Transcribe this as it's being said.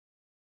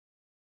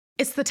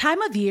It's the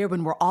time of year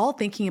when we're all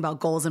thinking about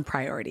goals and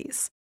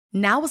priorities.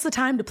 Now is the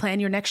time to plan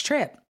your next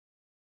trip.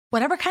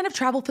 Whatever kind of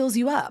travel fills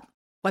you up,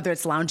 whether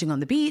it's lounging on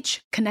the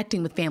beach,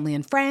 connecting with family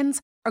and friends,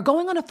 or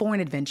going on a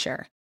foreign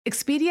adventure,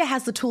 Expedia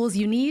has the tools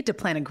you need to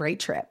plan a great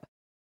trip.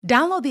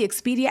 Download the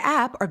Expedia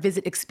app or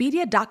visit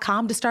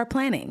Expedia.com to start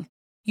planning.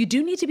 You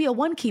do need to be a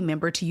One-Key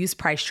member to use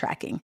price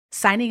tracking.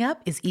 Signing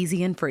up is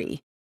easy and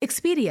free.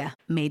 Expedia,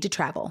 made to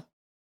travel.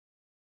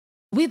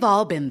 We've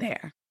all been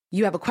there.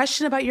 You have a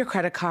question about your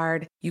credit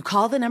card, you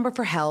call the number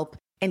for help,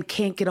 and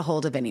can't get a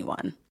hold of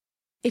anyone.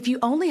 If you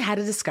only had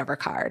a Discover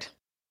card.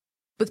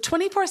 With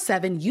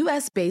 24/7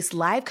 US-based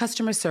live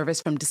customer service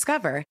from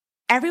Discover,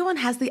 everyone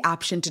has the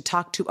option to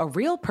talk to a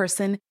real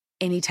person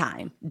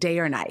anytime, day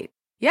or night.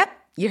 Yep,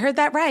 you heard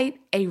that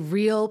right, a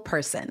real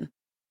person.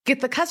 Get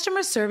the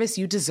customer service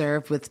you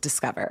deserve with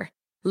Discover.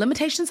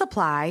 Limitations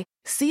apply.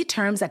 See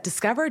terms at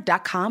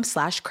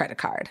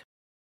discover.com/creditcard.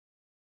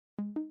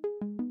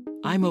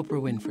 I'm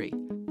Oprah Winfrey.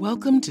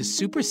 Welcome to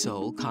Super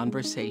Soul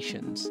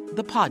Conversations,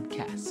 the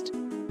podcast.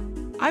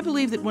 I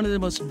believe that one of the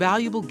most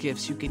valuable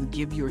gifts you can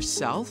give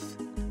yourself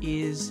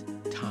is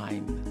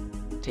time.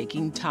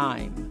 Taking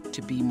time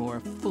to be more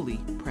fully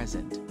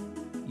present.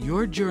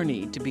 Your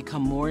journey to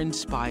become more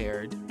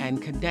inspired and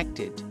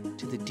connected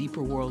to the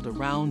deeper world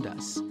around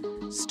us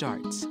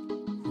starts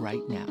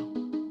right now.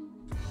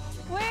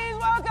 Please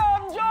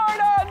welcome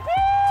Jordan!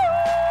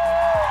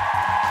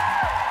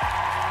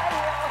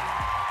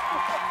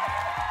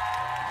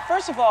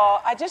 First of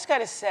all, I just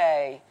gotta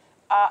say,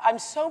 I'm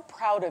so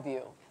proud of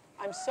you.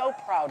 I'm so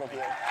proud of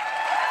you.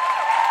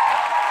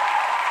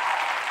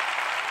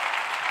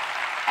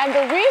 And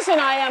the reason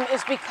I am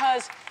is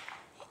because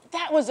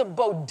that was a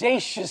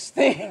bodacious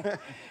thing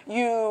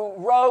you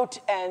wrote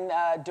and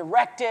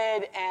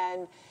directed,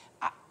 and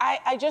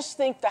I just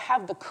think to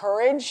have the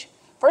courage.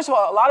 First of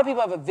all, a lot of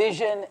people have a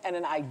vision and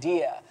an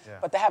idea,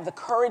 but to have the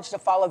courage to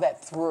follow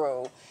that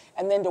through,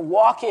 and then to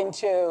walk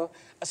into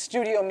a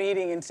studio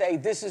meeting and say,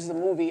 this is the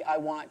movie I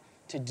want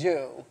to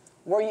do.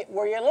 Were you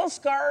a little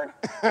scarred?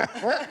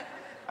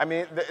 I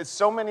mean, it's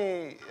so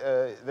many,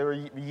 there were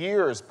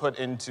years put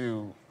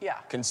into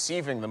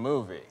conceiving the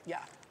movie.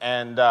 Yeah.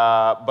 And,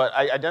 but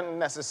I didn't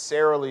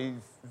necessarily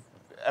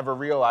ever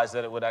realize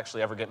that it would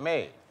actually ever get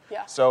made.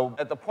 Yeah. So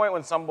at the point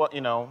when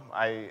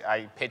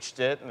I pitched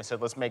it and I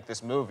said, let's make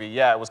this movie,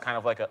 it was kind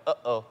of like a,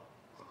 uh-oh.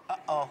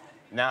 Uh-oh.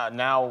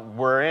 Now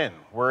we're in.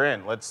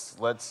 Let's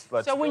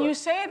So when you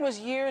say it was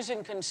years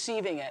in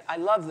conceiving it, I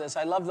love this.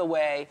 I love the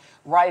way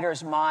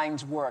writers'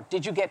 minds work.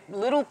 Did you get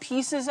little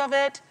pieces of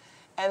it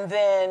and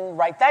then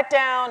write that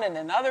down, and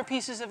then other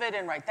pieces of it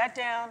and write that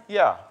down?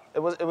 Yeah, it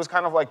was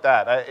kind of like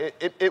that.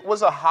 It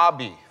was a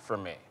hobby for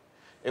me.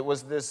 It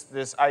was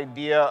this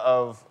idea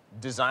of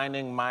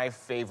designing my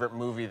favorite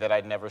movie that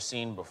I'd never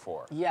seen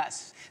before.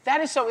 Yes. That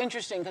is so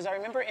interesting, because I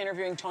remember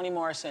interviewing Toni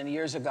Morrison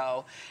years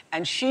ago,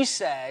 and she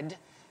said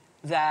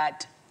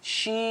that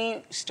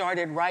she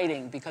started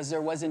writing because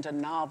there wasn't a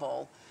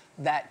novel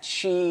that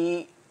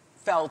she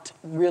felt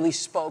really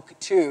spoke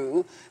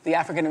to the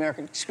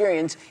African-American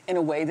experience in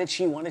a way that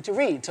she wanted to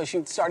read. So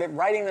she started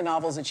writing the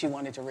novels that she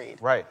wanted to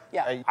read. Right.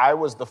 Yeah. I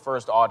was the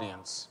first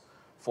audience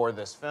for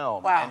this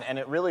film. Wow. And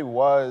it really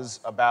was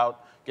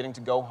about getting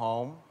to go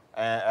home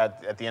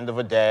at the end of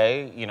a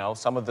day. You know,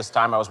 some of this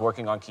time I was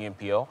working on Key and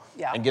Peele.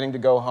 Yeah. And getting to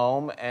go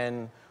home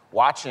and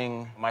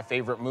watching my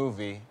favorite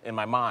movie in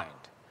my mind.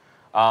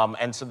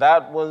 And so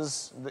that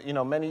was,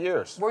 many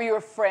years. Were you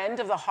a friend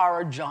of the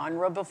horror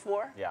genre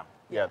before? Yeah.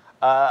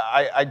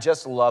 I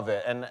just love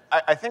it. And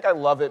I think I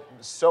love it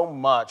so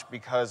much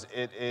because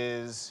it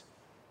is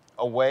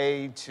a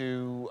way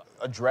to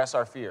address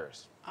our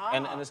fears.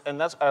 And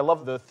that's, I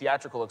love the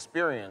theatrical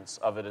experience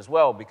of it as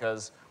well,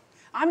 because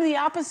I'm the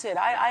opposite.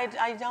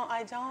 I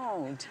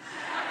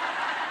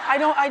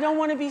don't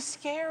want to be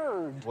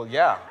scared. Well,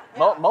 yeah.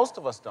 Most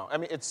of us don't. I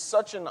mean, it's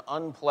such an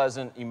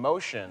unpleasant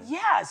emotion.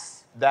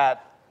 Yes.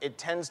 That it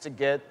tends to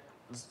get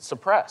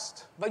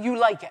suppressed. But you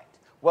like it.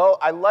 Well,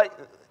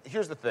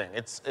 here's the thing.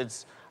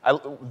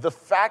 The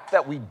fact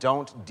that we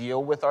don't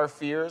deal with our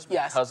fears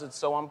because it's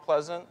so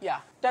unpleasant.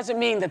 Yeah. Doesn't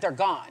mean that they're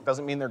gone.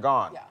 Doesn't mean they're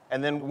gone. Yeah.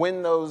 And then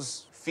when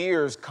those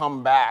fears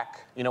come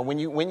back, when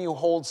you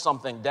hold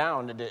something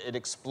down, it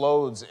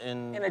explodes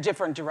in a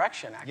different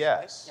direction, actually.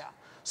 Yes. Yeah.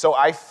 So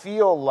I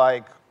feel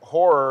like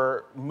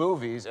horror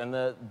movies and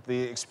the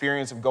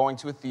experience of going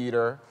to a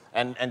theater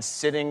and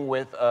sitting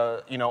with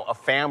a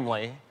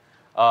family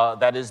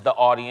that is the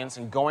audience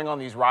and going on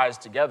these rides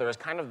together is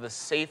kind of the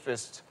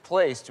safest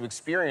place to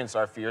experience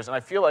our fears. And I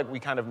feel like we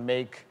kind of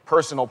make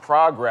personal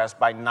progress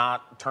by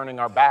not turning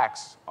our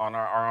backs on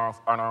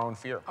our own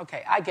fear.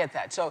 Okay, I get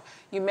that. So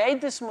you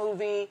made this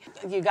movie,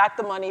 you got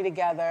the money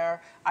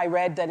together. I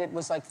read that it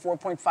was like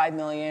 $4.5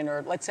 million,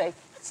 or let's say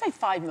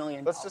 $5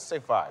 million. Let's just say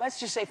 $5. Let's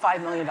just say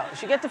 $5 million.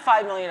 You get the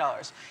 $5 million.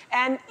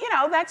 And,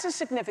 that's a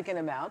significant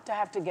amount to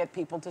have to get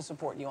people to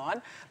support you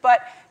on.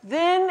 But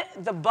then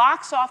the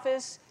box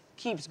office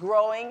keeps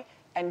growing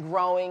and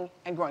growing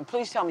and growing.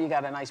 Please tell me you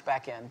got a nice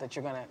back end that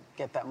you're going to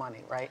get that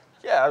money, right?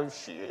 Yeah,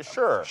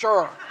 sure.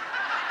 Sure.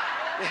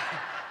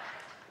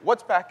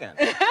 What's back end?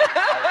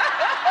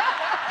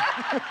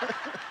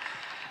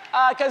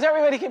 Because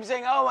everybody keeps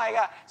saying, oh my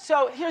God.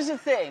 So here's the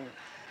thing.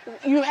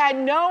 You had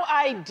no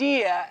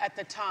idea at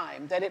the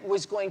time that it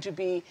was going to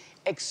be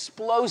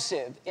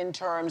explosive in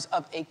terms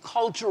of a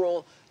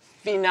cultural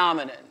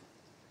phenomenon.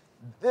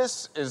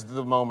 This is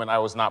the moment I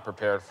was not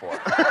prepared for.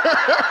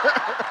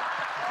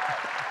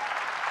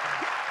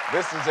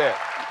 This is it.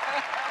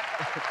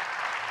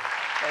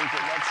 Thank you.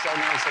 That's so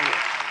nice of you.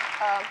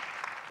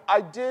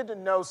 I did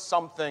know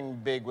something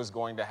big was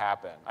going to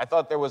happen. I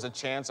thought there was a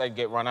chance I'd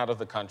get run out of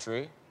the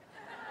country.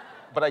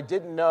 But I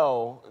did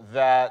know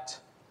that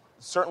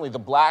certainly the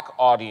black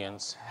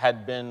audience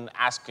had been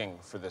asking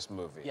for this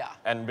movie. Yeah.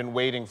 And been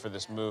waiting for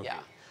this movie. Yeah.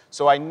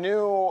 So I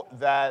knew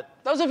that...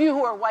 Those of you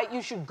who are white,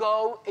 you should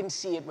go and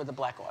see it with a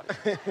black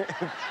audience.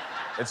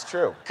 It's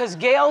true. Because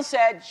Gail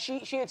said she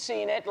had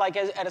seen it like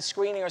at a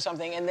screening or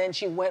something, and then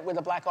she went with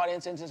a black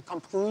audience, and it's a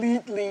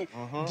completely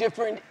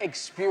different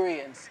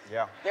experience.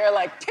 Yeah. They're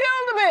like, kill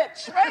the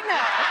bitch right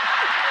now.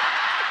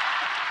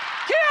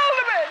 Kill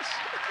the bitch.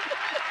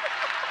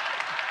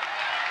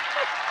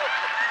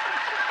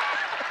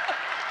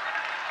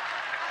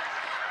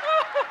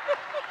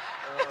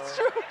 It's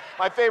true.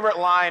 My favorite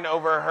line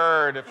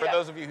overheard, for Yeah.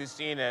 those of you who've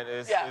seen it,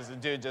 is the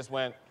dude just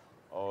went,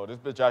 oh, this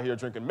bitch out here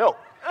drinking milk.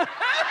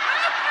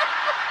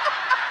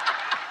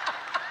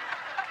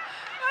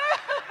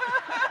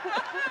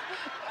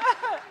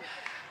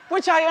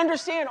 Which I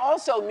understand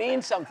also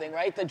means something,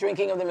 right? The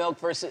drinking of the milk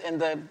versus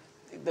and the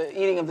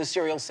eating of the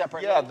cereal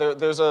separately. Yeah,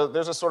 there's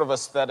a sort of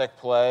aesthetic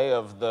play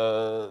of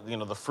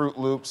the Fruit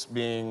Loops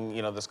being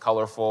this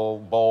colorful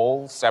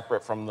bowl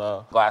separate from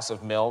the glass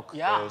of milk.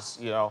 Yeah. There's,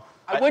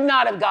 I would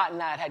not have gotten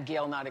that had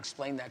Gail not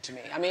explained that to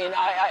me. I mean,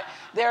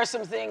 there are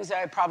some things that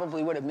I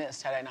probably would have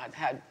missed had I not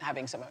had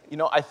having some.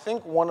 I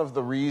think one of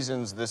the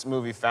reasons this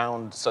movie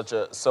found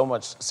so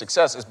much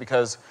success is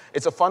because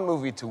it's a fun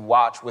movie to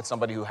watch with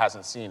somebody who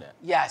hasn't seen it.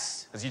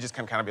 Yes. Because you just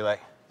can kind of be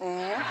like,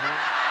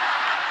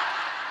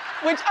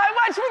 Which I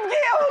watched with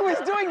Gail, who was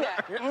doing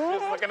that. Just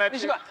looking at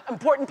you. Go,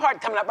 important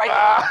part coming up right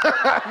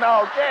here.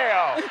 No,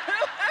 Gail.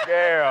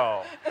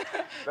 Gail.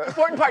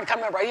 Important part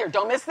coming up right here.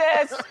 Don't miss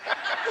this.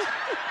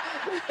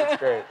 That's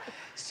great.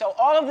 So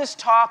all of this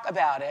talk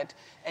about it,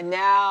 and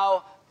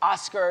now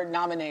Oscar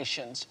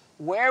nominations.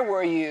 Where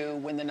were you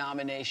when the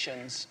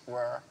nominations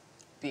were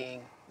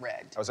being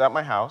read? I was at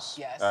my house.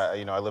 Yes.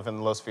 I live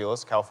in Los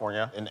Feliz,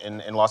 California,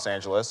 in Los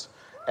Angeles.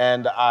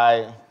 And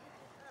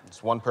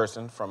it's one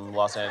person from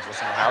Los Angeles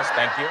in the house,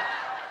 thank you.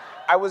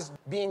 I was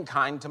being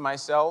kind to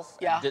myself.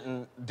 Yeah.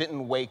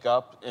 Didn't wake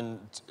up and,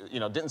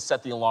 didn't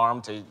set the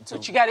alarm to...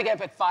 But you got to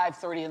get up at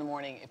 5:30 in the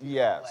morning if you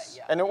Yes. play.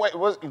 Yeah. And it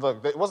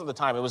wasn't the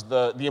time, it was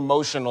the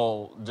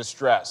emotional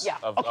distress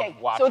of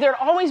watching. So there'd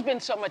always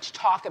been so much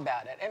talk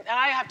about it. And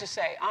I have to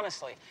say,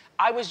 honestly,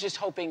 I was just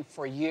hoping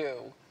for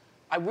you.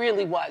 I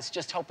really was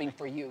just hoping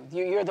for you.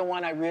 You're the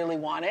one I really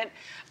wanted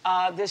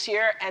this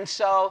year. And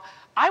so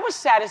I was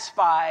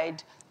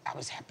satisfied. I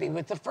was happy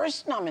with the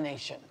first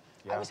nomination.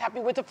 Yeah. I was happy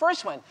with the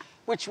first one,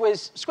 which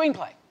was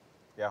screenplay.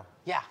 Yeah.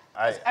 Yeah.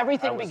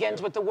 Everything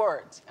begins with the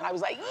words. And I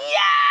was like,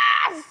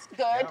 yes! Good.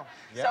 Yeah.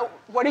 Yeah. So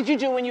what did you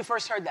do when you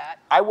first heard that?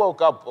 I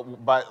woke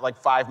up by like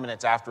 5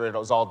 minutes after it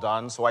was all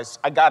done, so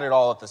I got it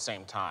all at the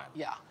same time.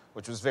 Yeah.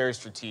 Which was very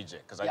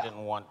strategic, because I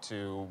didn't want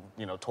to,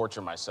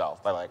 torture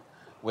myself by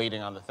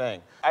waiting on the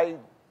thing. I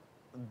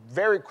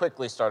very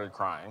quickly started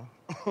crying.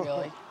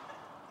 Really?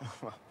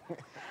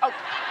 Oh.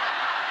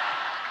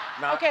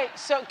 Okay,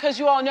 so, because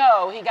you all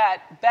know, he got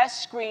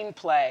Best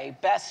Screenplay,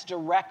 Best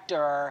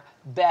Director,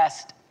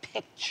 Best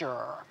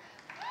Picture.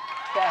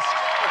 Best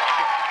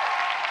Picture.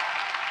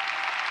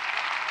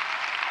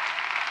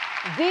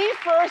 The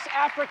first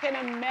African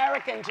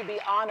American to be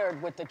honored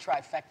with the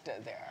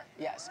trifecta there.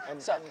 Yes.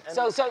 So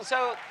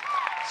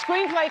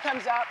screenplay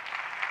comes up.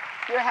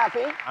 You're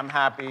happy? I'm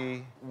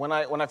happy. When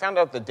I found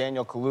out that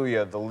Daniel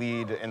Kaluuya, the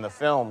lead in the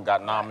film,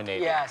 got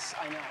nominated. Yes,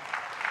 I know.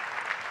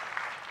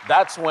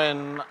 That's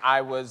when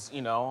I was,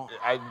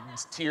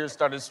 tears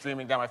started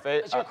streaming down my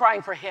face. But you're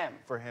crying for him.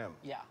 For him.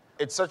 Yeah.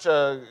 It's such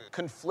a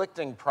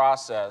conflicting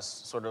process,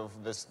 sort of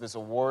this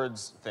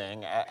awards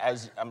thing,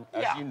 as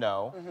you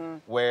know,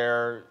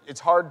 where it's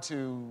hard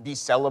to be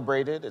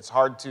celebrated. It's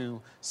hard to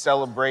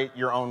celebrate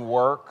your own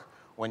work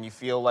when you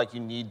feel like you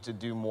need to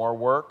do more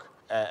work.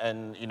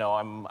 And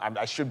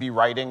I should be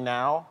writing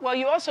now. Well,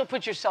 you also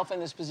put yourself in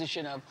this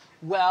position of,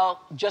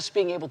 just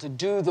being able to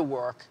do the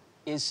work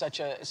is such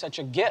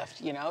a gift,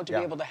 to be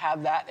able to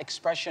have that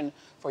expression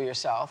for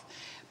yourself.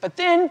 But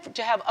then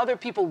to have other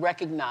people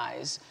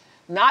recognize,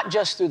 not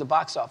just through the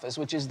box office,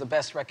 which is the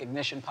best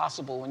recognition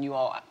possible when you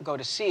all go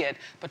to see it,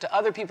 but to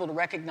other people to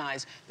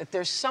recognize that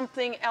there's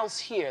something else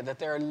here, that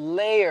there are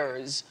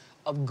layers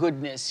of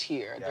goodness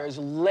here. Yeah. There's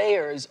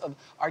layers of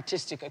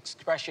artistic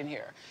expression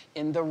here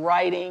in the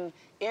writing,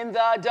 in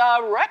the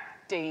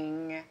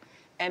directing,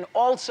 and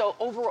also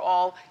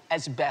overall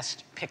as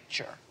best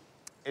picture.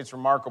 It's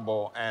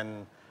remarkable,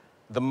 and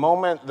the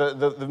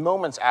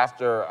moments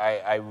after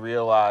I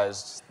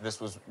realized this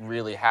was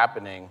really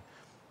happening,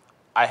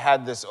 I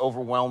had this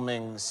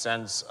overwhelming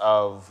sense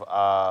of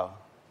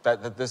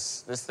that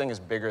this thing is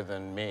bigger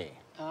than me.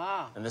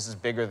 And this is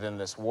bigger than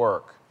this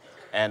work.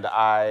 And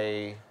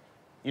when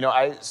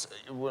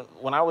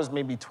I was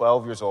maybe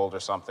 12 years old or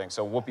something,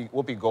 so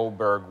Whoopi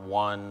Goldberg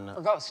won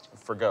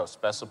for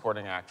Ghost, Best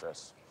Supporting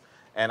Actress.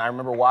 And I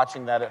remember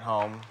watching that at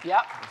home.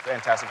 Yep.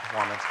 Fantastic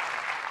performance.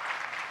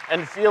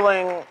 And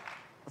feeling,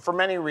 for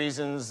many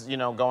reasons,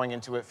 going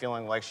into it,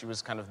 feeling like she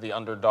was kind of the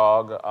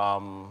underdog. It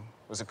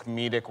was a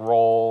comedic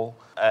role.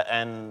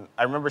 And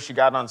I remember she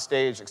got on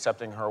stage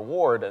accepting her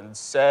award and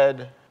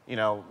said,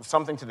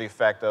 something to the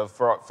effect of,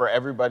 for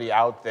everybody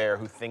out there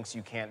who thinks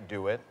you can't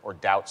do it or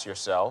doubts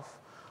yourself,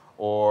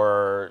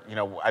 or,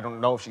 I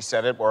don't know if she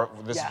said it, or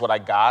this is what I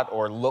got,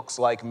 or looks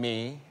like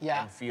me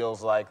and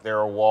feels like there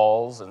are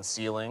walls and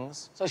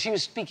ceilings. So she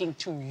was speaking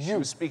to you. She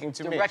was speaking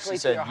to me. Directly She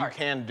said, to your heart. You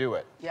can do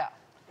it. Yeah.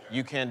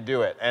 You can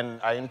do it. And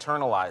I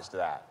internalized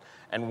that.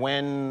 And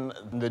when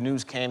the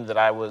news came that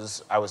I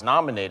was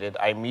nominated,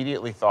 I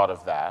immediately thought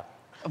of that.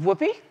 Of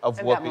Whoopi? Of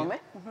in Whoopi. That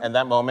moment? Mm-hmm. And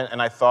that moment,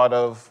 and I thought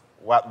of,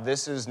 wow,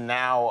 this is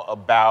now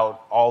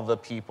about all the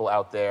people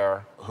out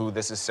there who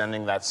this is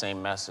sending that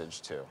same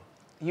message to.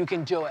 You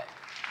can do it.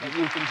 That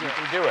you can do it.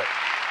 You can do it.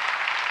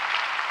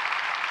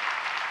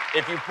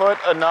 If you put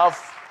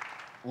enough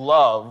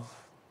love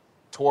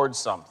towards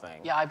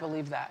something. Yeah, I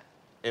believe that.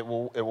 It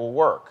will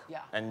work.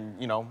 Yeah. And,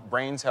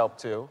 brains help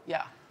too.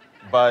 Yeah.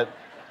 But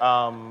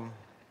I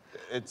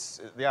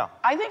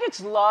think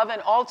it's love,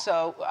 and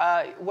also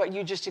what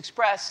you just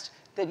expressed,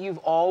 that you've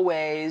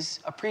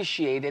always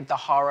appreciated the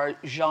horror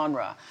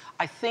genre.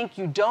 I think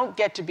you don't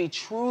get to be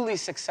truly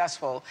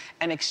successful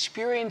and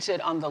experience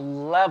it on the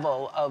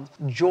level of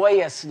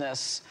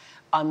joyousness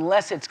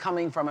unless it's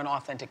coming from an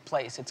authentic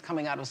place. It's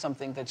coming out of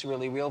something that's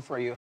really real for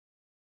you.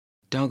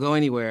 Don't go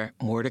anywhere.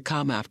 More to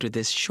come after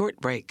this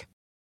short break.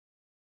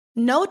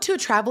 No two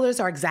travelers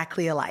are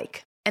exactly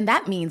alike, and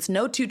that means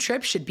no two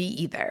trips should be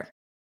either.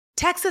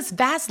 Texas'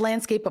 vast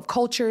landscape of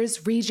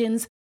cultures,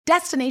 regions,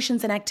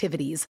 destinations, and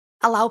activities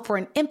allow for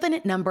an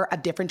infinite number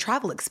of different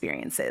travel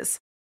experiences.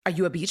 Are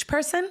you a beach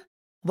person?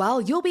 Well,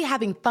 you'll be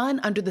having fun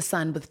under the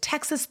sun with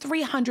Texas'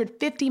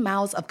 350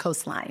 miles of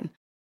coastline.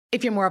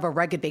 If you're more of a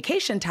rugged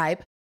vacation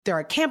type, there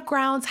are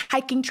campgrounds,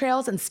 hiking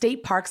trails, and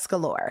state parks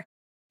galore.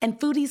 And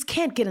foodies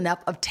can't get enough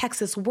of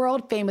Texas'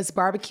 world-famous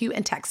barbecue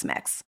and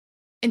Tex-Mex.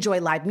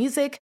 Enjoy live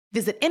music,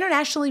 visit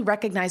internationally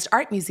recognized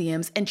art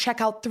museums, and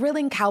check out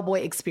thrilling cowboy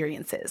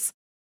experiences.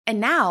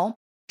 And now,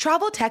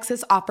 Travel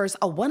Texas offers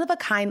a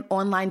one-of-a-kind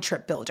online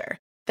trip builder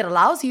that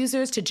allows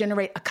users to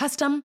generate a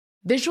custom,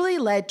 visually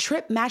led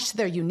trip matched to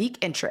their unique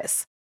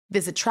interests.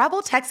 Visit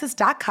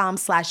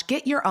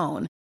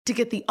traveltexas.com/getyourown to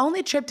get the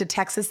only trip to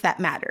Texas that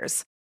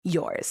matters,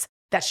 yours.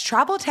 That's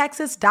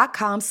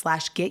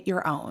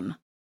traveltexas.com/getyourown.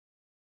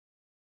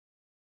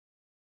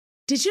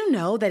 Did you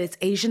know that it's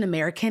Asian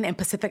American and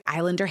Pacific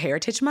Islander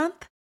Heritage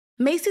Month?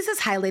 Macy's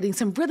is highlighting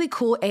some really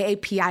cool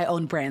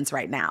AAPI-owned brands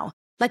right now,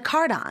 like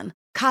Cardon,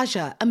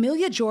 Kaja,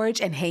 Amelia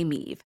George, and Hey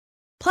Meave.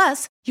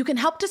 Plus, you can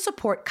help to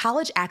support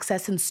college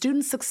access and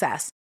student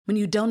success when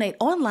you donate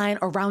online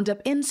or round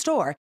up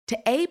in-store to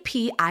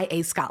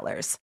APIA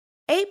Scholars.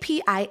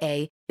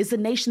 APIA is the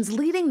nation's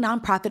leading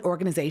nonprofit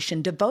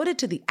organization devoted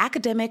to the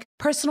academic,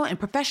 personal, and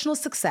professional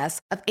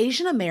success of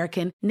Asian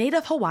American,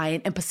 Native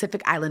Hawaiian, and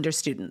Pacific Islander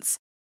students.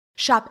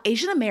 Shop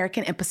Asian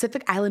American and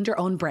Pacific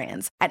Islander-owned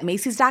brands at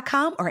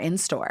Macy's.com or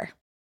in-store.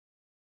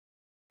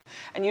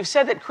 And you've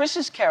said that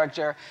Chris's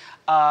character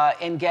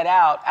in Get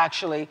Out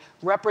actually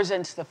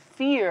represents the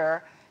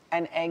fear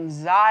and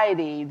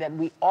anxiety that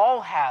we all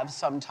have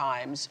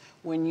sometimes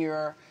when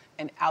you're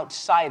an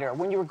outsider.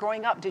 When you were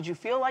growing up, did you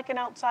feel like an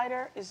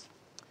outsider?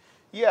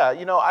 Yeah,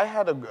 I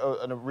had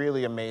a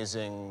really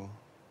amazing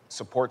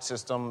support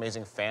system,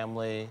 amazing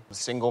family, a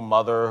single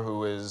mother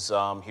who is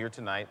here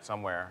tonight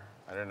somewhere.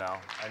 I don't know.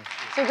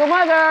 Single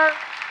mother!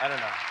 I don't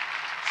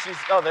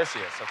know. There she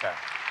is, okay.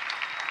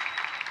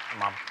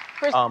 Mom.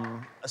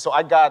 So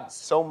I got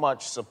so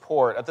much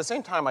support. At the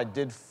same time, I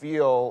did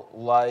feel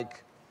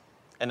like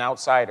an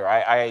outsider.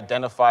 I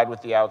identified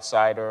with the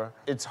outsider.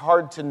 It's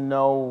hard to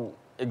know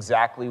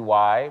exactly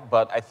why,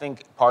 but I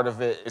think part of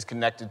it is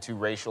connected to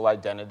racial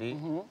identity.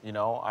 Mm-hmm.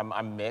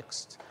 I'm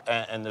mixed,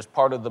 and there's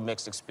part of the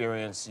mixed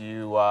experience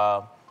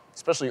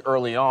especially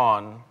early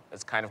on,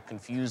 it's kind of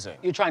confusing.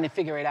 You're trying to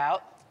figure it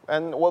out?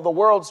 And the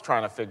world's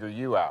trying to figure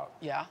you out.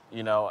 Yeah.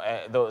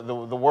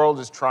 The world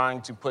is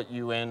trying to put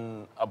you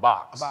in a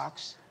box. A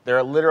box.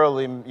 They're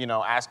literally,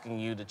 asking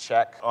you to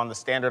check on the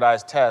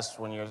standardized test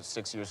when you're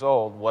 6 years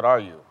old. What are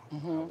you?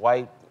 Mm-hmm.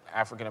 White,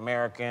 African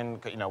American,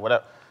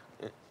 whatever,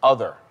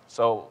 other.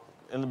 So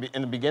in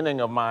the beginning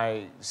of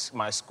my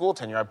school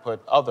tenure, I put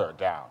other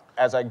down.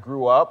 As I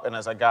grew up and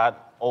as I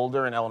got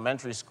older in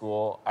elementary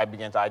school, I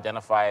began to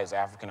identify as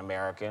African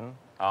American.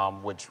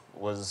 Which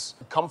was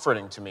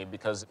comforting to me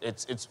because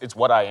it's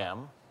what I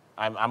am.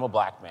 I'm a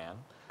black man,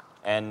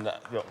 and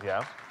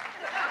yeah.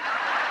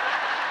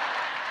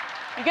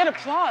 You get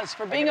applause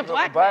for being a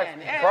black man.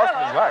 Applause for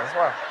being black. That's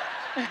why.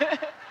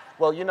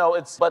 Well,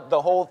 but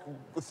the whole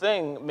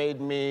thing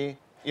made me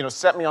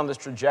set me on this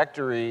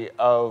trajectory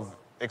of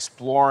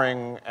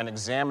exploring and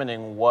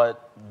examining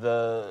what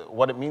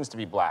it means to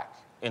be black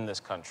in this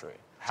country.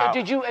 So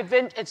did you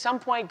at some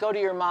point go to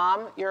your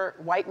mom, your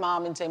white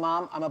mom, and say,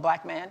 Mom, I'm a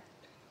black man?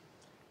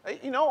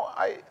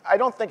 I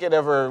don't think it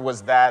ever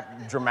was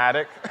that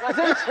dramatic.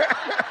 Wasn't?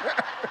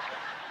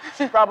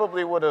 She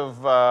probably would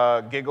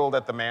have giggled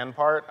at the man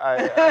part,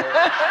 I'm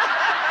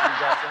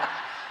guessing.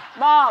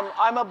 Mom,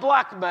 I'm a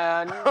black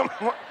man.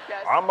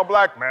 Yes. I'm a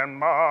black man,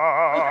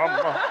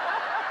 Mom.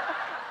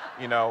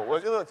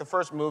 The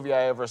first movie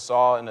I ever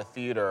saw in a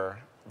theater,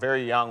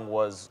 very young,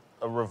 was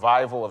a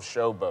revival of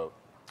Showboat.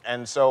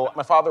 And so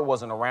my father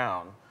wasn't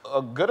around.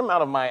 A good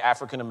amount of my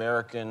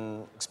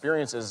African-American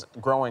experiences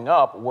growing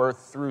up were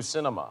through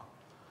cinema.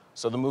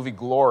 So the movie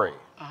Glory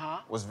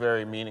was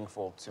very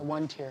meaningful to me. The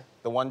One Tear.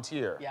 The One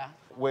Tear. Yeah.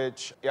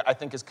 Which I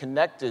think is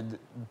connected,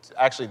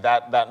 actually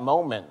that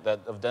moment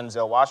of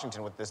Denzel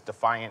Washington with this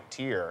defiant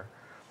tear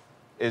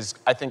is,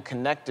 I think,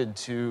 connected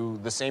to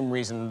the same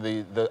reason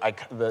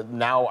the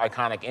now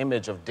iconic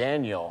image of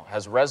Daniel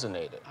has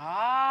resonated.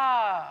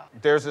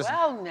 There's this...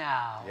 Well,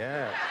 now.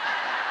 Yeah.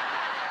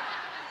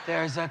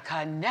 There's a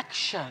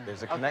connection.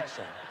 There's a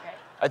connection. Okay.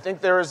 I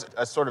think there is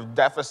a sort of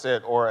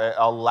deficit or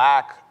a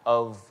lack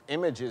of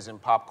images in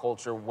pop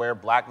culture where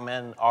black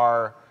men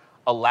are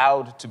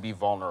allowed to be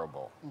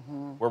vulnerable,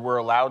 where we're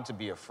allowed to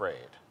be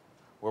afraid,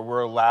 where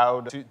we're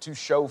allowed to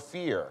show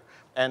fear.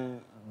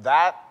 And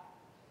that,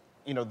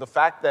 the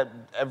fact that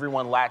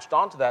everyone latched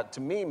onto that,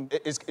 to me,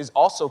 is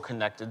also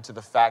connected to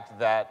the fact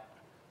that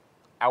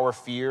our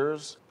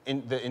fears,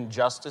 the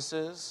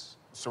injustices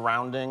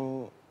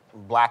surrounding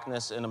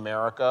blackness in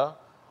America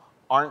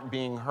aren't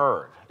being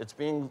heard.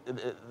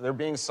 They're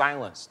being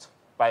silenced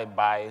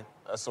by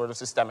a sort of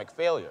systemic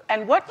failure.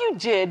 And what you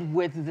did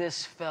with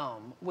this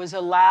film was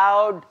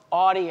allowed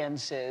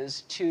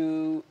audiences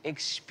to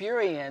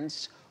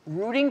experience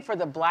rooting for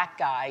the black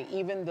guy,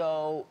 even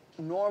though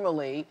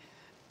normally,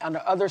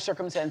 under other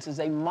circumstances,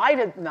 they might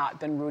have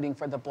not been rooting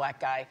for the black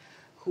guy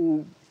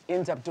who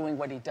ends up doing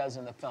what he does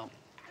in the film.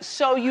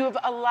 So you've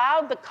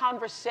allowed the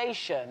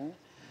conversation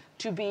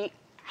to be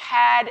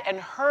had and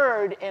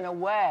heard in a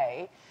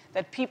way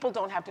that people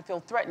don't have to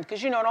feel threatened.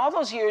 Because, in all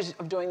those years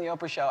of doing the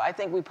Oprah show, I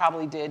think we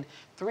probably did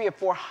 300 or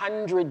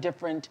 400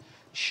 different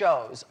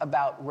shows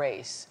about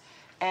race.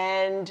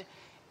 And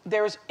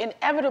there's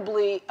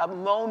inevitably a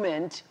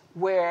moment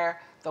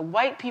where the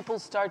white people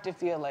start to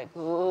feel like,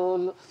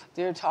 oh,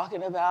 they're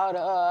talking about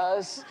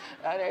us.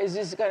 Is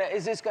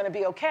this gonna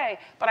be okay?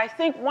 But I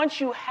think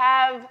once you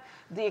have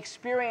the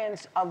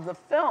experience of the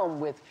film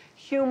with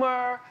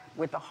humor,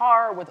 with the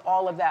horror, with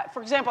all of that.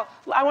 For example,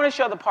 I want to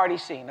show the party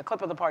scene, a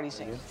clip of the party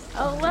scene.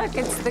 Oh, look,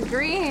 it's the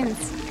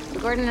Greens.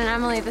 Gordon and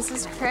Emily, this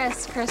is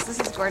Chris. Chris, this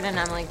is Gordon and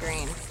Emily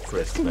Green.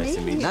 Chris, nice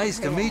to meet you. Nice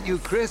to meet you,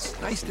 Chris.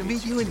 Nice to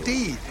meet you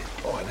indeed.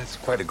 Oh, that's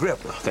quite a grip.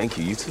 Thank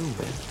you, you too,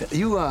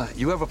 man.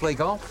 You ever play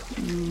golf?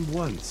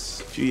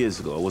 Once, a few years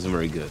ago. I wasn't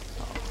very good.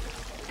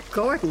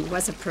 Gordon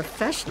was a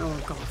professional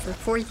golfer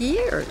for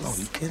years. Oh,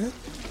 you kidding?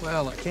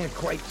 Well, I can't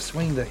quite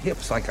swing the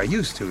hips like I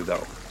used to,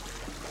 though.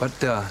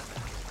 But,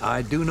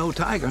 I do know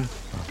Tiger.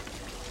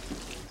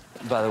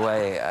 By the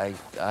way,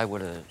 I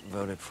would have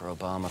voted for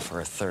Obama for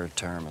a third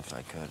term if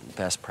I could.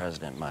 Best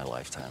president in my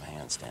lifetime,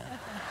 hands down.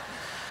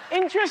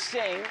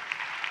 Interesting,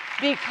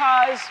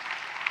 because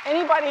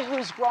anybody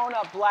who's grown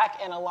up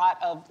black in a lot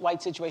of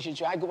white situations,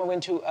 I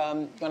went to,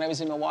 when I was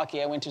in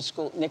Milwaukee, I went to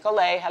school,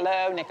 Nicolet,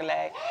 hello,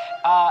 Nicolet.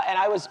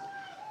 And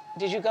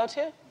did you go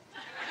to?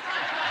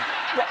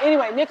 Yeah,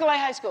 anyway, Nicolet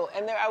High School,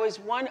 and I was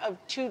one of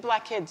 2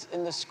 black kids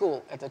in the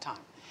school at the time.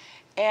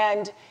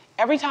 And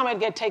every time I'd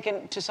get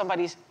taken to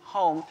somebody's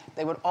home,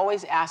 they would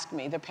always ask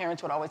me, their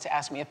parents would always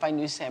ask me if I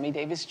knew Sammy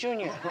Davis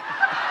Jr.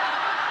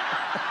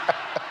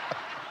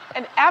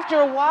 And after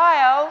a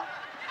while,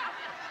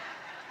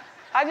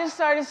 I just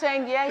started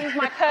saying, yeah, he's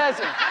my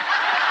cousin.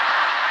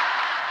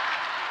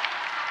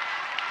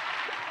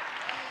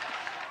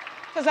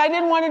 Because I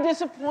didn't want to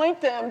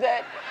disappoint them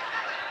that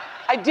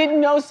I didn't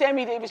know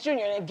Sammy Davis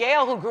Jr. And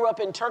Gail, who grew up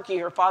in Turkey,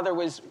 her father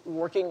was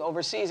working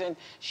overseas, and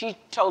she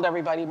told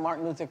everybody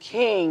Martin Luther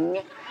King.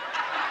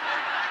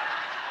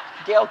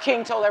 Gail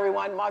King told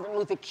everyone Martin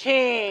Luther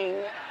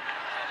King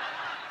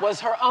was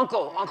her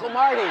uncle, Uncle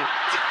Marty.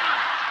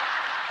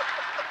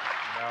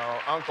 No,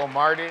 Uncle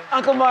Marty?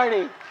 Uncle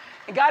Marty.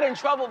 And got in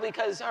trouble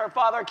because her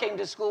father came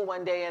to school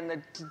one day and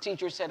the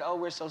teacher said, oh,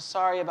 we're so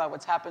sorry about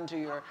what's happened to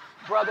your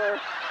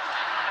brother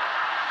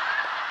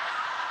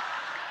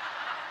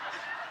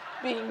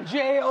being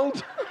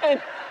jailed.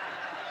 And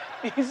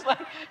he's like,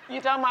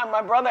 you talking about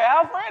my brother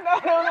Alfred? I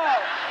don't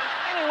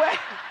know.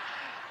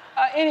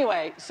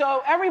 Anyway,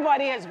 so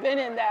everybody has been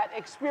in that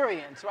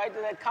experience, right?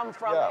 That come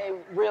from a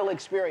real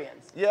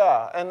experience.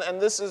 Yeah,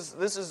 and this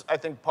is I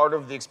think part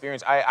of the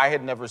experience I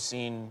had never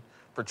seen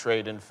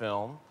portrayed in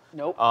film.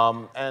 Nope.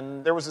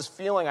 And there was this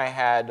feeling I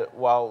had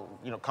while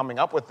coming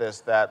up with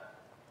this that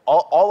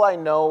all I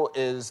know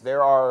is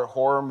there are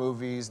horror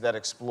movies that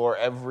explore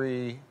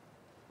every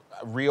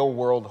real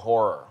world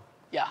horror.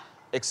 Yeah.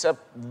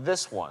 except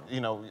this one,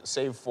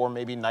 save for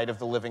maybe Night of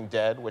the Living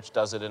Dead, which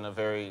does it in a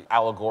very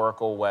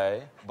allegorical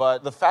way.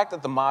 But the fact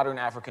that the modern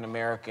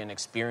African-American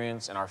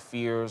experience and our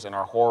fears and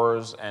our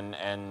horrors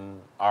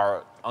and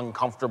our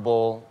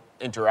uncomfortable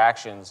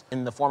interactions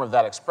in the form of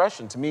that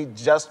expression, to me,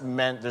 just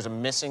meant there's a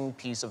missing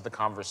piece of the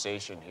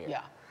conversation here.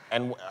 Yeah.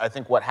 And I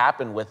think what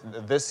happened with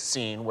this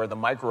scene, where the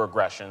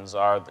microaggressions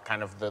are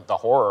the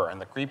horror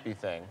and the creepy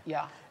thing,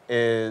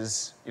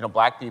 is,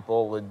 Black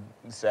people would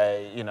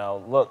say,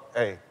 look,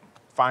 hey,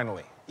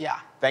 finally. Yeah.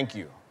 Thank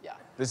you. Yeah.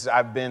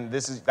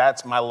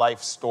 That's my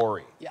life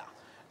story. Yeah.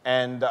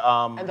 And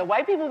the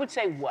white people would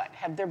say what?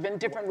 Have there been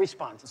different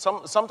responses?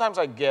 Sometimes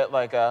I get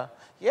like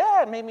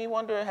it made me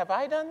wonder, have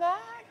I done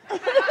that?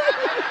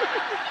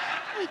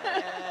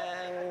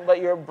 But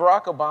your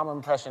Barack Obama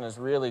impression is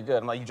really good.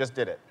 I'm like, you just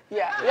did it.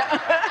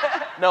 Yeah.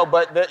 No,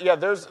 but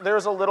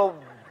there's a little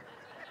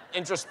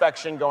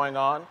introspection going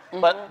on.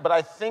 Mm-hmm. But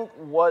I think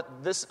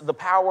the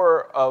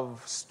power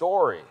of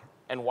story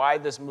and why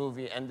this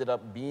movie ended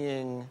up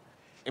being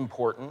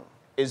important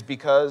is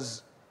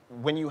because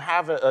when you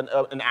have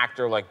an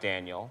actor like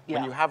Daniel,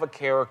 when you have a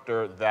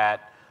character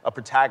a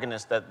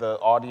protagonist that the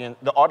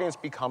audience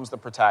becomes the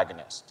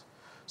protagonist.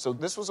 So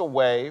this was a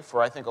way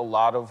for, I think, a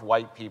lot of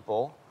white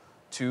people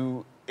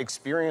to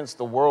experience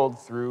the world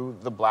through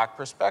the Black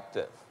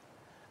perspective.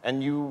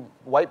 And you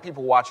white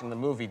people watching the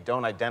movie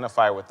don't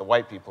identify with the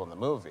white people in the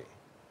movie.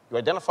 You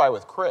identify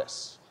with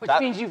Chris. Which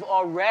means you've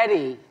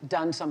already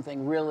done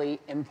something really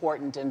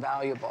important and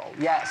valuable.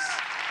 Yes.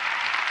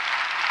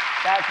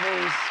 That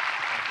means...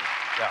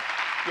 Yeah.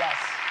 Yes.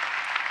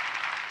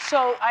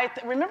 So I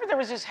remember there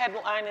was this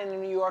headline in the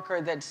New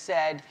Yorker that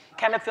said,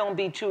 can a film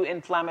be too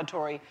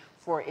inflammatory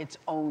for its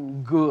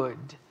own good?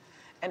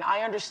 And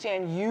I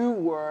understand you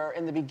were,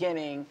 in the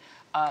beginning,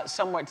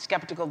 somewhat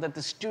skeptical that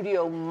the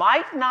studio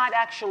might not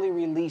actually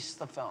release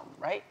the film,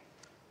 right?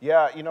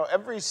 Yeah,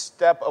 every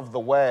step of the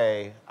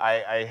way,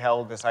 I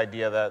held this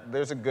idea that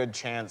there's a good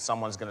chance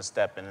someone's going to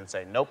step in and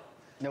say, nope,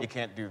 you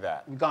can't do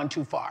that. You've gone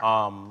too far.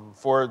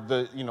 For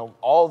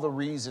all the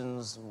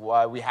reasons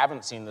why we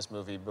haven't seen this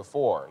movie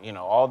before,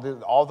 all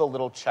the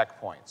little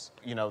checkpoints,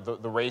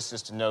 the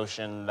racist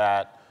notion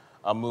that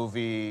a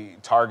movie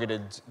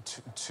targeted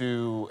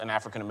to an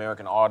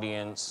African-American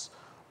audience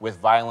with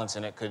violence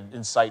in it could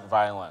incite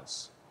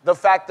violence. The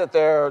fact that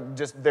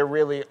there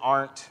really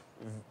aren't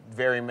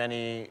very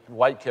many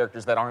white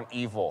characters that aren't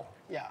evil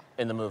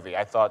in the movie,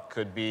 I thought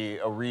could be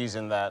a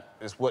reason that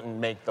this wouldn't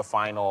make the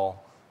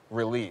final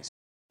release.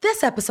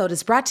 This episode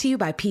is brought to you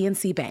by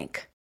PNC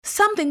Bank.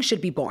 Some things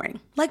should be boring,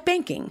 like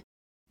banking.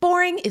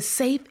 Boring is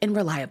safe and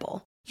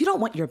reliable. You don't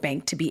want your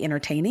bank to be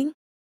entertaining.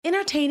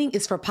 Entertaining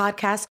is for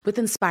podcasts with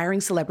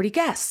inspiring celebrity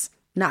guests,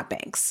 not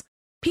banks.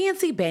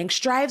 PNC Bank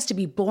strives to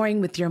be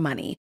boring with your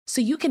money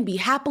so you can be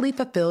happily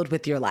fulfilled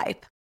with your life.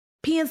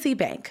 PNC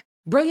Bank,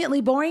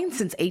 brilliantly boring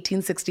since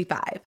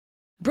 1865.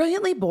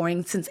 Brilliantly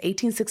boring since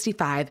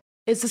 1865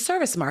 is the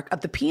service mark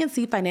of the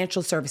PNC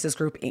Financial Services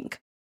Group, Inc.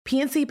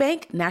 PNC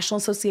Bank, National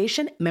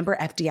Association, member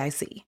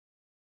FDIC.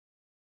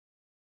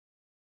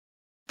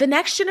 The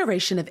next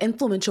generation of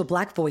influential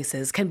Black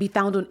voices can be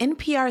found on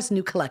NPR's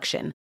new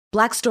collection,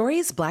 Black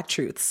Stories, Black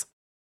Truths.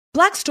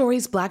 Black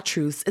Stories, Black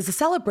Truths is a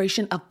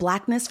celebration of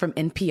Blackness from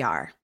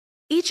NPR.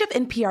 Each of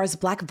NPR's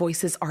Black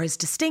voices are as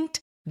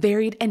distinct,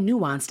 varied, and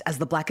nuanced as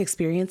the Black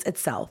experience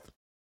itself.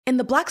 In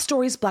the Black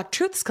Stories, Black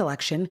Truths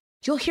collection,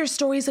 you'll hear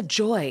stories of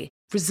joy,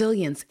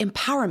 resilience,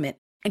 empowerment,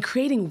 and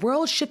creating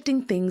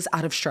world-shifting things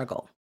out of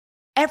struggle.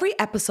 Every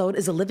episode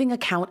is a living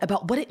account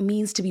about what it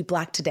means to be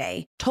Black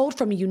today, told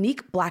from a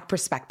unique Black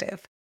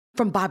perspective.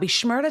 From Bobby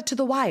Shmurda to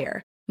The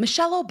Wire,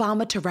 Michelle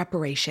Obama to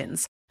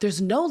reparations,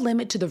 there's no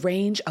limit to the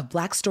range of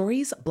Black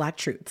stories, Black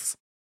truths.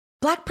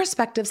 Black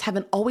perspectives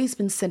haven't always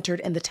been centered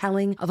in the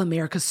telling of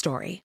America's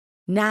story.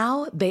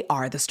 Now they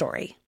are the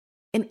story.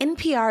 In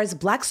NPR's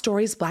Black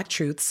Stories, Black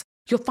Truths,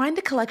 you'll find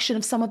a collection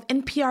of some of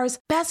NPR's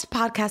best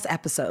podcast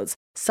episodes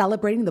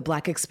celebrating the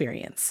Black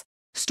experience.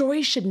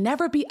 Stories should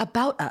never be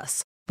about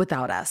us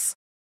without us.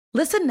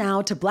 Listen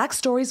now to Black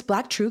Stories,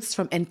 Black Truths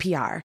from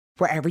NPR,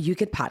 wherever you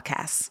get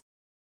podcasts.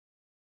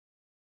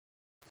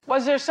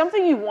 Was there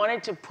something you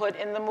wanted to put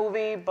in the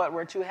movie, but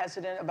were too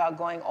hesitant about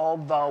going all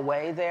the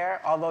way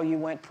there, although you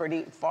went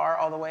pretty far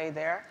all the way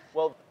there?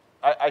 Well,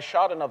 I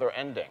shot another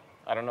ending.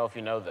 I don't know if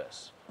you know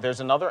this.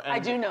 There's another ending. I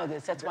do know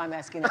this. That's why I'm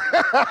asking. I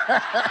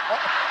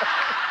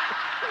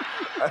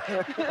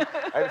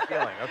had a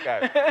feeling.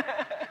 Okay.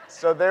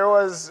 So there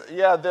was,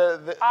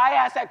 I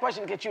asked that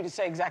question to get you to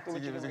say exactly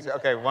what you were going to say.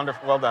 Okay,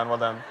 wonderful. Well done.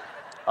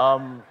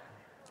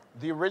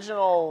 The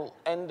original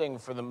ending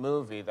for the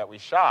movie that we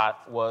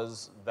shot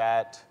was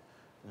that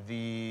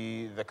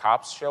the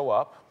cops show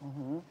up,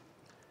 mm-hmm.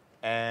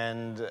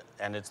 and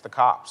it's the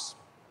cops,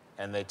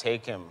 and they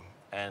take him,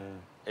 and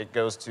it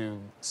goes to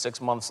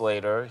 6 months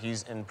later.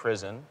 He's in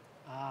prison.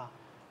 Ah.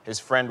 His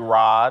friend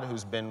Rod,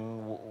 who's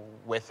been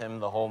with him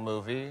the whole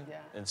movie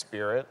in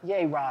spirit.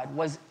 Yay, Rod.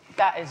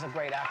 That is a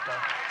great actor.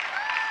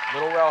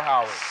 Little Rel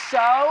Howard.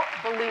 So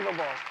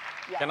believable.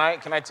 Yeah.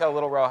 Can I tell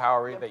Little Rel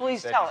Howery that you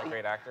Please said tell he's a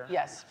great actor?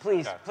 Yes,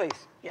 please, Okay.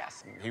 please,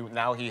 yes.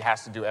 Now he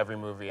has to do every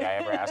movie I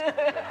ever ask him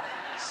to do.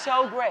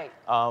 So great.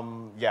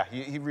 Yeah,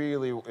 he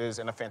really is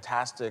in a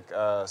fantastic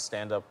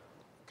stand-up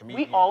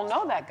comedian. We all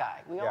know that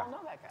guy. We all know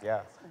that guy.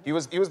 Yeah, he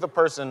was the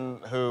person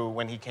who,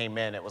 when he came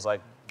in, it was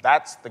like,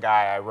 that's the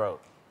guy I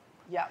wrote.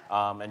 Yeah.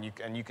 And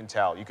you can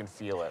tell, you can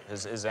feel it.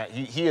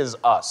 He is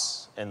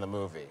us in the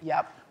movie.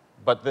 Yep.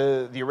 But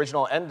the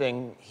original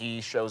ending,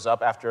 he shows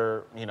up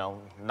after,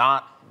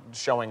 not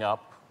showing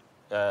up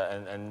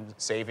and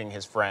saving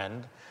his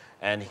friend,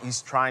 and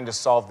he's trying to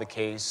solve the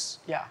case.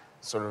 Yeah.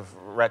 Sort of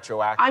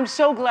retroactive. I'm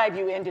so glad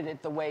you ended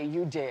it the way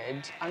you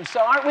did.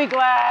 Aren't we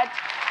glad?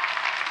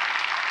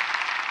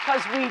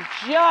 Because we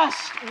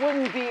just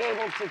wouldn't be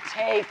able to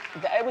take,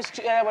 that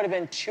would have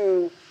been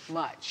too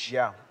much.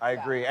 Yeah, I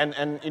agree. And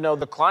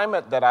the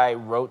climate that I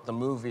wrote the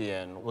movie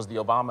in was the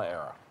Obama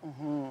era.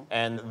 Mm-hmm.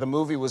 And the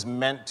movie was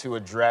meant to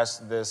address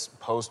this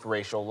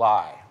post-racial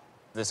lie,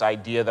 this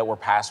idea that we're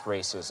past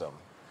racism.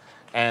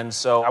 And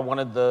so I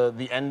wanted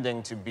the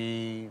ending to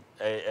be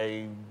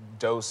a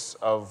dose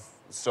of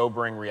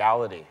sobering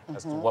reality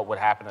as to what would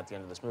happen at the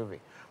end of this movie.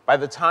 By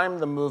the time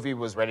the movie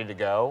was ready to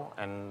go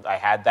and I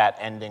had that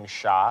ending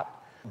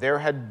shot, there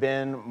had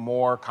been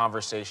more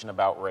conversation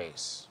about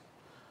race.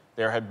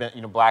 There had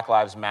been, Black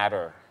Lives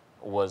Matter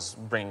was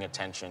bringing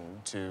attention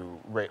to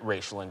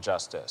racial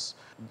injustice.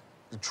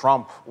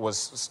 Trump was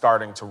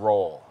starting to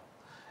roll.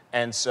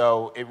 And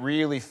so it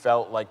really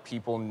felt like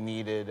people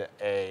needed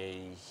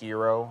a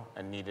hero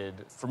and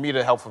needed, for me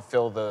to help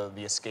fulfill the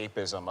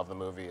escapism of the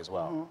movie as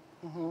well.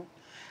 Mm-hmm.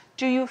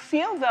 Do you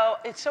feel, though,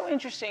 it's so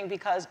interesting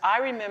because I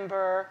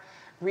remember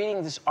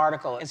reading this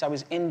article as I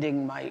was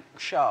ending my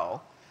show,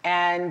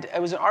 and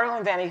it was an article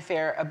in Vanity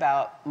Fair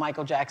about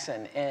Michael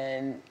Jackson,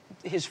 and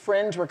his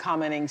friends were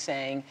commenting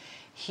saying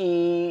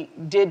he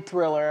did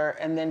Thriller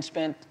and then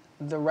spent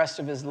the rest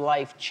of his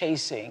life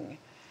chasing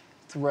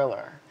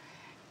Thriller.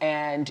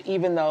 And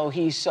even though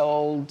he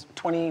sold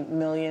 20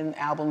 million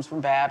albums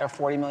from Bad, or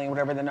 40 million,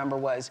 whatever the number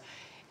was,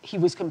 he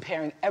was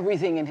comparing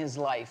everything in his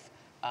life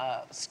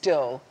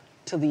still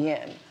to the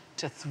end,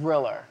 to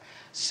Thriller.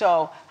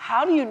 So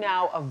how do you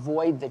now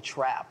avoid the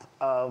trap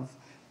of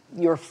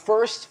your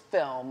first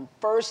film,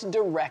 first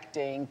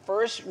directing,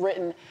 first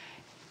written,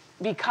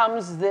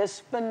 becomes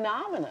this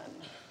phenomenon?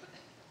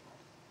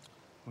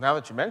 Now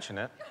that you mention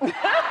it,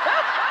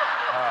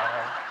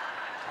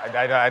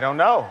 I don't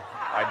know.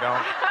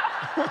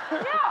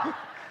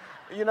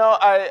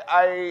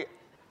 Yeah.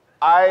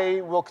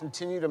 I will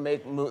continue to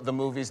make the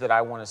movies that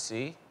I want to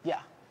see.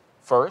 Yeah.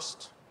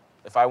 First.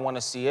 If I want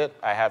to see it,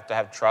 I have to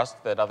have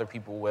trust that other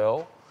people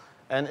will.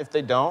 And if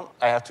they don't,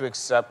 I have to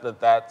accept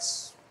that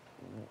that's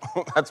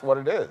what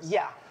it is.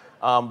 Yeah.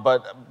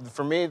 But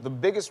for me, the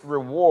biggest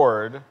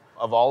reward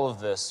of all of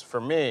this, for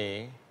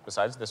me,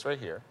 besides this right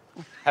here,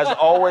 has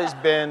always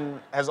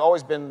been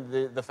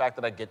the fact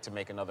that I get to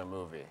make another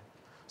movie.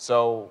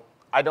 So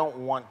I don't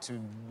want to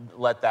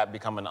let that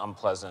become an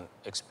unpleasant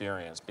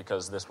experience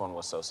because this one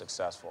was so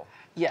successful.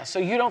 Yeah, so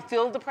you don't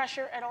feel the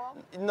pressure at all?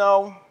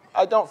 No,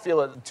 I don't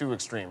feel it too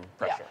extreme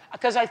pressure. Yeah,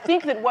 because I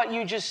think that what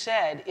you just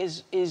said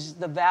is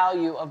the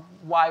value of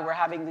why we're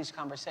having these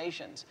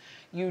conversations.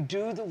 You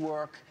do the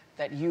work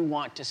that you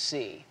want to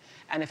see.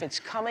 And if it's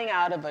coming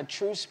out of a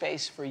true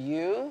space for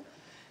you,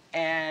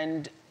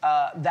 and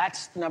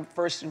that's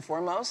first and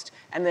foremost,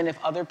 and then if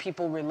other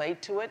people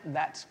relate to it,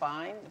 that's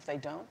fine if they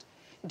don't.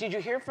 Did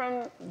you hear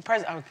from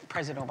President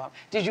Obama?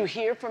 Did you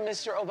hear from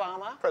Mr.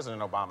 Obama?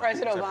 President Obama.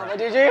 President Obama.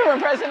 Did you hear from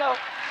President Obama?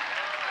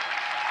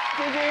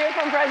 Did you hear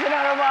from President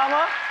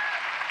Obama?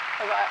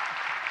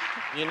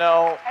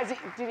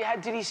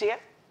 Did he see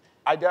it?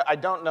 I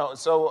don't know.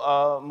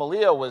 So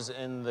Malia was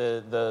in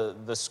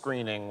the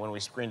screening when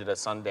we screened it at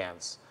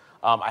Sundance.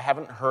 I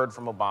haven't heard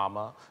from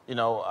Obama.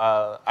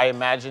 I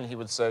imagine he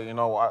would say,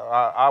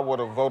 I would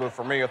have voted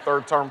for me a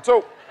third term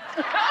too.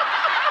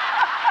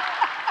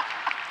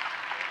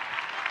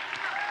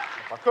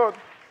 If I could.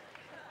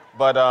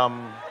 But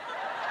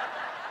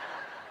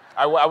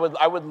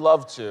I would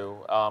love to.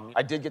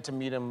 I did get to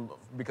meet him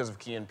because of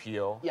Key and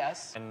Peele.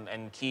 Yes.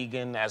 And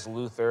Keegan, as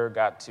Luther,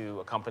 got to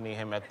accompany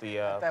him at the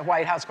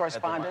White House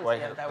Correspondence.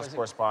 White House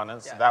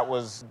Correspondence. Yeah. That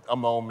was a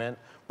moment.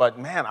 But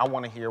man, I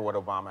want to hear what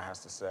Obama has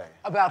to say.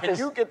 About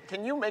this.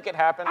 Can you make it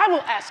happen? I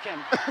will ask him.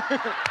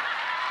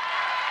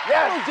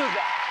 Yes. I will do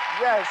that.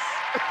 Yes.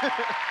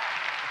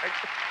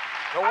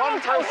 I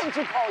will tell him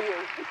to call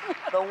you.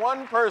 The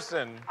one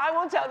person. I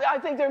will tell. I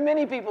think there are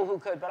many people who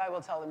could, but I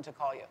will tell them to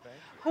call you. Okay.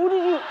 Who do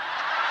you?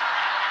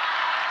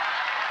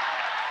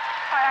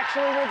 I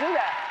actually will do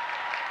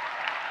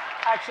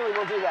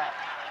that.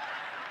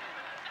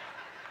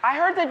 I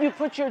heard that you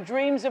put your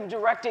dreams of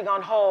directing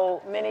on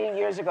hold many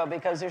years ago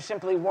because there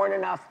simply weren't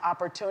enough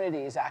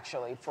opportunities,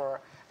 actually,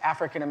 for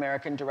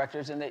African-American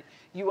directors, and that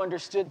you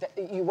understood that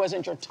it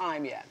wasn't your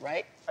time yet,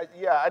 right?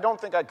 I don't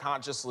think I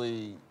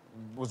consciously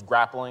was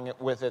grappling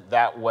with it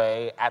that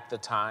way at the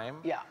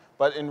time. Yeah.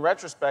 But in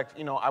retrospect,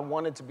 I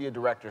wanted to be a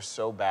director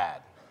so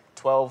bad.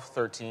 12,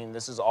 13,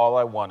 this is all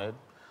I wanted.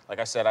 like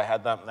I said, I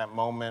had that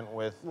moment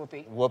with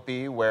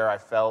Whoopi where I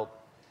felt,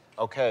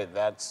 okay,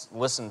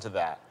 listen to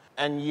that.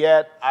 And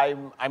yet I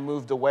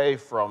moved away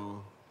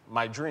from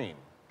my dream.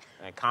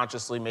 And I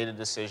consciously made a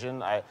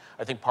decision. I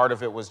think part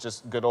of it was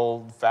just good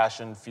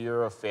old-fashioned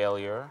fear of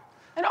failure.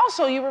 And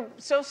also, you were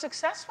so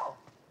successful.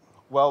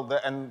 Well,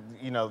 the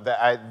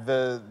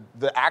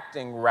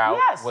acting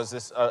route was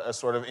this a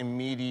sort of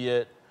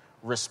immediate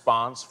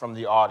response from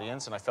the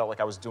audience, and I felt like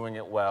I was doing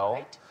it well.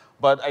 Right.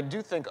 But I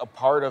do think a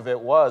part of it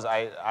was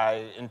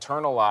I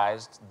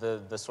internalized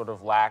the sort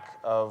of lack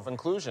of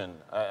inclusion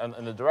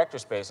in the director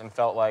space, and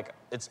felt like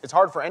it's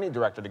hard for any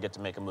director to get to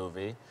make a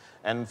movie,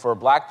 and for a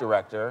black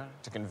director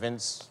to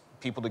convince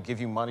people to give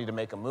you money to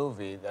make a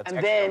movie, that's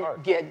extra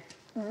hard. Get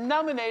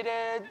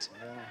nominated.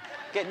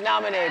 Get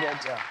nominated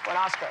for an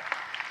Oscar.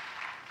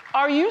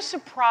 Are you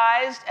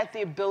surprised at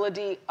the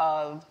ability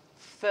of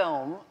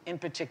film, in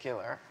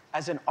particular,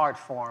 as an art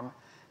form,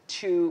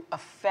 to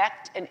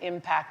affect and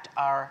impact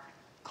our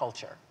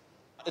culture?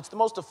 It's the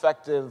most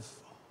effective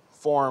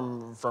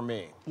form for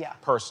me,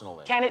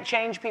 personally. Can it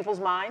change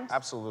people's minds?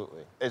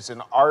 Absolutely. It's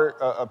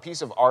a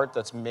piece of art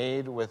that's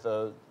made with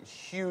a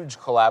huge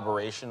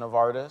collaboration of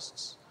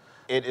artists.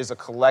 It is a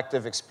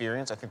collective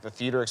experience. I think the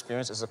theater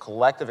experience is a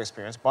collective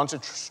experience. A bunch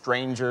of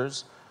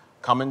strangers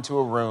come into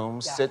a room,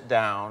 sit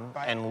down,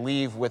 and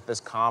leave with this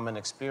common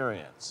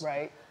experience.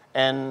 Right.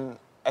 And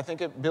I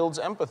think it builds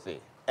empathy.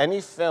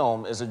 Any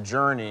film is a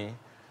journey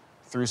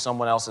through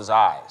someone else's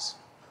eyes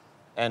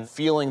and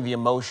feeling the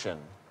emotion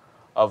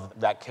of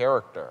that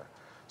character.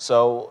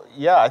 So,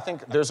 yeah, I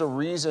think there's a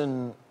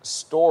reason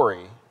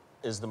story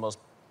is the most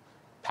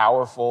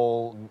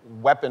powerful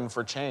weapon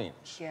for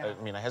change. Yeah.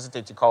 I mean, I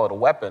hesitate to call it a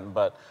weapon,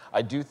 but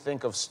I do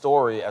think of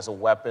story as a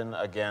weapon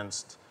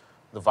against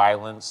the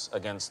violence,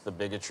 against the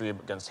bigotry,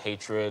 against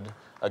hatred,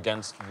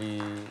 against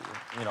the,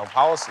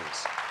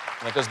 policies.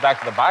 And it goes back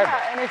to the Bible.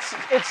 Yeah, and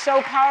it's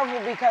so powerful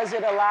because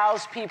it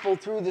allows people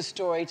through the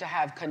story to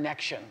have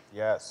connection.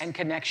 Yes. And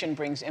connection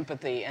brings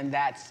empathy, and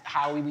that's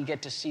how we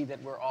get to see that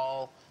we're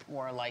all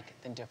more alike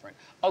than different.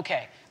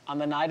 Okay, on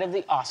the night of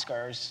the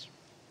Oscars,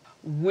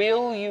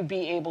 will you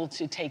be able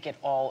to take it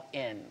all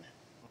in?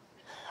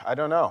 I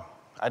don't know.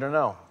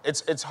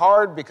 It's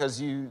hard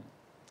because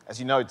as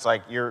you know, it's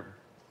like you're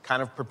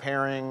kind of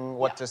preparing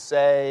what to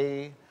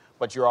say,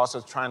 but you're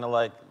also trying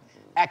to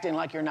acting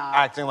like you're not.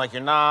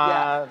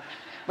 Yeah.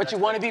 But you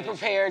want to be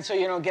prepared so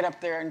you don't get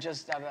up there and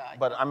just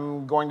But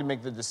I'm going to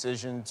make the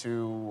decision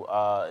to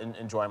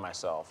enjoy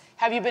myself.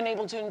 Have you been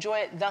able to enjoy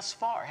it thus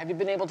far? Have you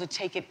been able to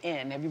take it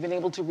in? Have you been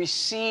able to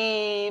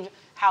receive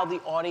how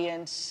the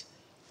audience,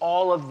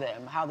 all of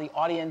them, how the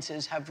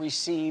audiences have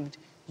received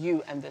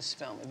you and this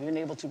film? Have you been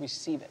able to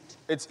receive it?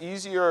 It's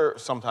easier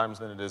sometimes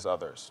than it is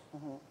others.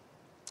 Mm-hmm.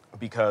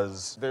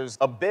 Because there's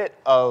a bit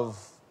of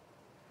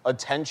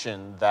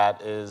attention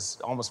that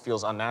almost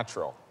feels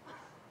unnatural.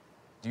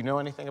 Do you know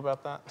anything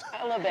about that?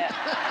 A little bit.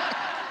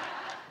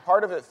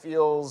 Part of it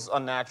feels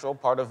unnatural.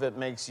 Part of it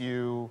makes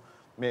you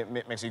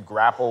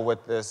grapple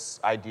with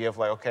this idea of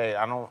okay,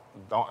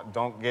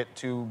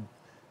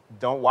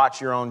 don't watch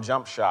your own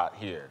jump shot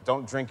here.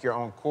 Don't drink your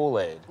own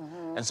Kool-Aid.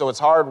 Mm-hmm. And so it's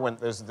hard when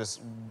there's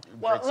this.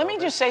 Well, let me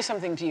just say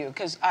something to you,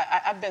 because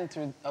I've been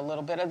through a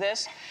little bit of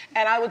this.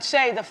 And I would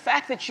say the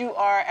fact that you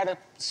are at a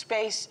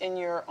space in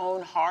your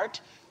own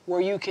heart where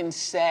you can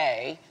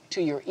say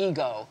to your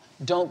ego,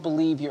 don't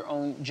believe your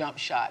own jump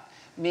shot,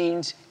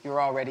 means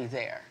you're already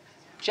there.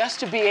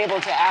 Just to be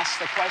able to ask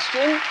the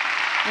question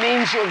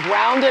means you're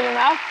grounded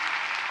enough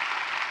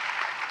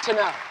to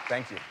know.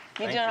 Thank you.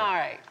 You're doing all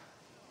right.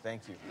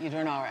 Thank you. You're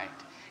doing all right.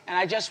 And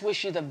I just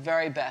wish you the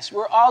very best.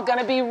 We're all going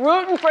to be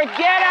rooting for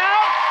Get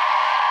Out.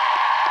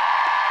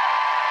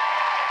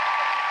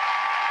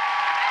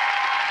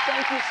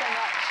 Thank you so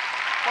much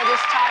for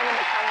this time in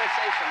the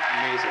conversation.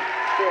 Amazing.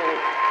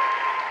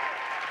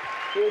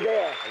 You're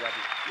there. I love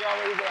you. You're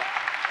already there.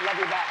 Love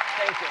you back.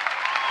 Thank you.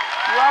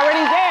 You're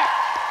already there.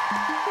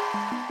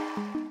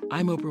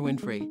 I'm Oprah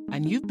Winfrey,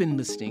 and you've been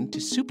listening to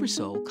Super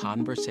Soul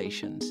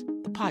Conversations,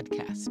 the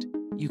podcast.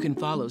 You can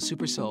follow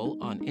Super Soul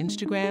on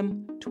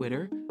Instagram,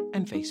 Twitter,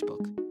 and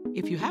Facebook.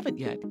 If you haven't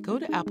yet, go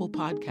to Apple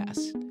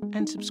Podcasts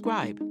and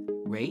subscribe,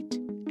 rate,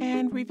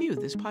 and review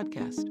this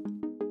podcast.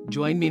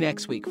 Join me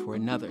next week for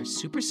another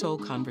Super Soul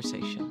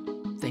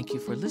Conversation. Thank you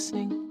for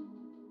listening.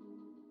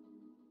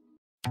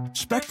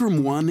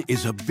 Spectrum One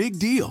is a big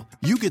deal.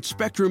 You get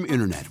Spectrum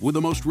Internet with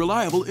the most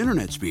reliable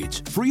internet speeds,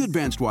 free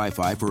advanced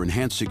Wi-Fi for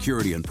enhanced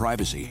security and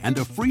privacy, and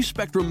a free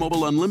Spectrum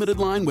Mobile Unlimited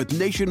line with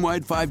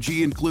nationwide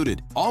 5G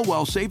included, all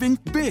while saving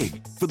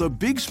big. For the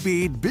big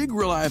speed, big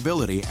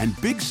reliability, and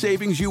big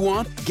savings you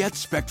want, get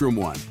Spectrum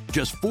One.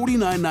 Just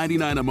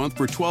 $49.99 a month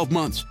for 12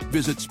 months.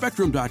 Visit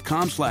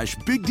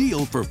spectrum.com/big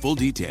deal for full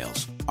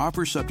details.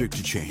 Offer subject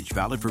to change.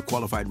 Valid for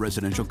qualified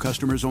residential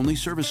customers only.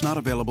 Service not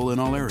available in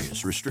all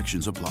areas.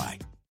 Restrictions apply.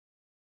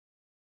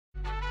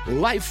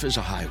 Life is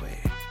a highway,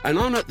 and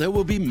on it there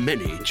will be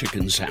many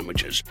chicken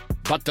sandwiches.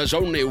 But there's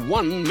only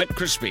one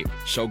McCrispy.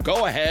 So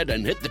go ahead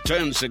and hit the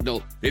turn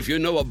signal if you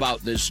know about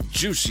this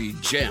juicy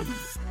gem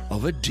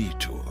of a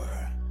detour.